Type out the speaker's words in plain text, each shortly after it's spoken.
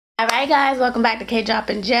Alright guys, welcome back to K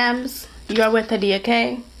Dropping Gems. You're with Hadiya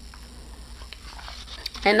Kayy.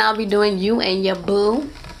 And I'll be doing you and your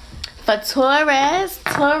boo. For Taurus,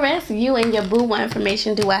 you and your boo, what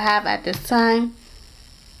information do I have at this time?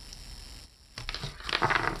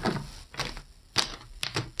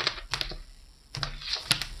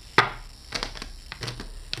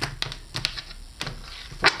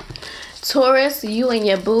 Taurus, you and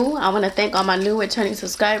your boo. I want to thank all my new returning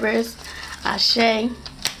subscribers. Asé,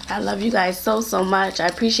 I love you guys so much. I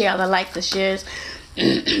appreciate all the likes, the shares.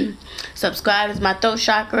 Subscribe is my throat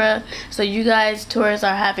chakra. So you guys, Taurus,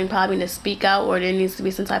 are having probably to speak out, or there needs to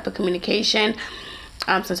be some type of communication.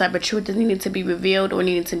 Some type of truth that needed to be revealed or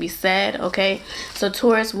needed to be said. Okay, so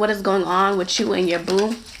Taurus, what is going on with you and your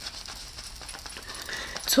boo?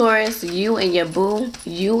 Taurus, you and your boo.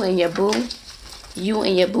 You and your boo. You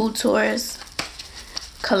and your boo, Taurus.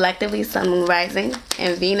 Collectively, Sun, Moon, Rising,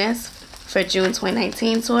 and Venus for June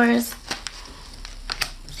 2019, Taurus.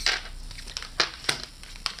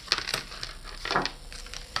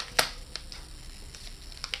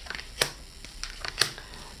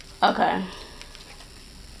 Okay.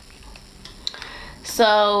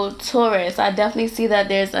 So, Taurus, I definitely see that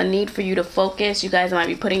there's a need for you to focus. You guys might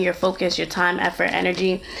be putting your focus, your time, effort,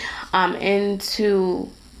 energy into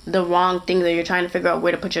the wrong thing, that you're trying to figure out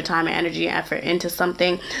where to put your time and energy and effort into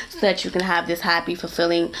something so that you can have this happy,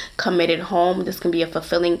 fulfilling, committed home. This can be a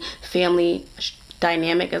fulfilling family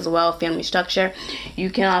dynamic as well, family structure. You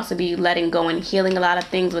can also be letting go and healing a lot of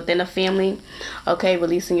things within a family. Okay,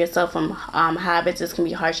 releasing yourself from habits. This can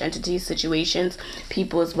be harsh entities, situations,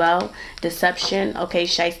 people as well. Deception, okay,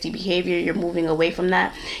 shiesty behavior. You're moving away from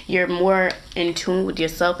that. You're more in tune with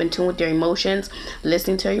yourself, in tune with your emotions,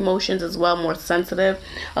 listening to your emotions as well, more sensitive,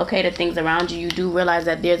 okay, to things around you. You do realize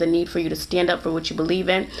that there's a need for you to stand up for what you believe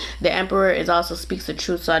in. The Emperor is also speaks the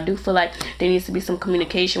truth, so I do feel like there needs to be some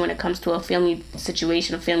communication when it comes to a family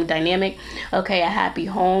situation, a family dynamic, okay, a happy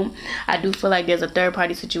home. I do feel like there's a third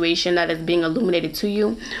party situation that is being illuminated to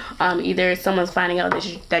you. Either someone's finding out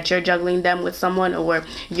that you're juggling them with someone, or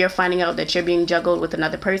you're finding out that you're being juggled with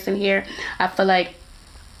another person here. I feel like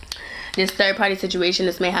this third party situation,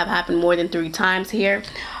 this may have happened more than 3 times here,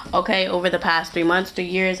 okay, over the past 3 months, 3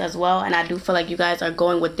 years as well. And I do feel like you guys are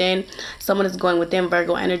going within. Someone is going within,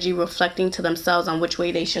 Virgo energy, reflecting to themselves on which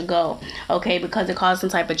way they should go, okay, because it caused some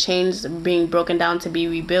type of change, being broken down to be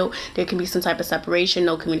rebuilt. There can be some type of separation,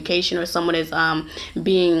 no communication, or someone is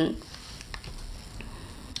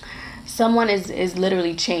someone is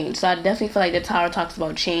literally changed. So I definitely feel like the Tower talks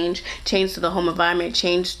about change to the home environment,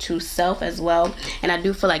 change to self as well. And I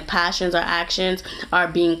do feel like passions or actions are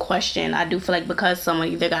being questioned. I do feel like because someone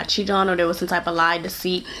either got cheated on, or there was some type of lie,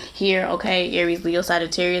 deceit here, okay, Aries, Leo,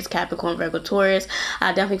 Sagittarius, Capricorn, Virgo, Taurus.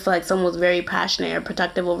 I definitely feel like someone was very passionate or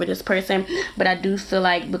protective over this person, but I do feel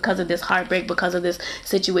like because of this heartbreak, because of this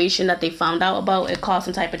situation that they found out about, it caused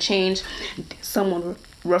some type of change. Someone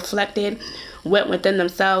reflected, went within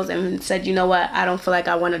themselves and said, you know what, I don't feel like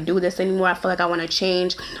I want to do this anymore. I feel like I want to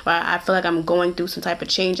change, or I feel like I'm going through some type of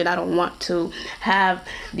change and I don't want to have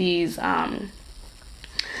these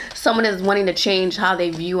someone is wanting to change how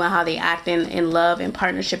they view and how they act in love and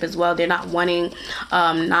partnership as well. They're not wanting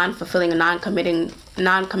non-fulfilling,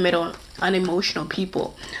 non-committal, unemotional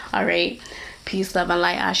people. All right, peace, love, and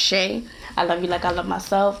light. Asé. I love you like I love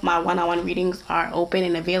myself. My one-on-one readings are open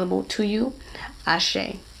and available to you.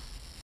 Asé.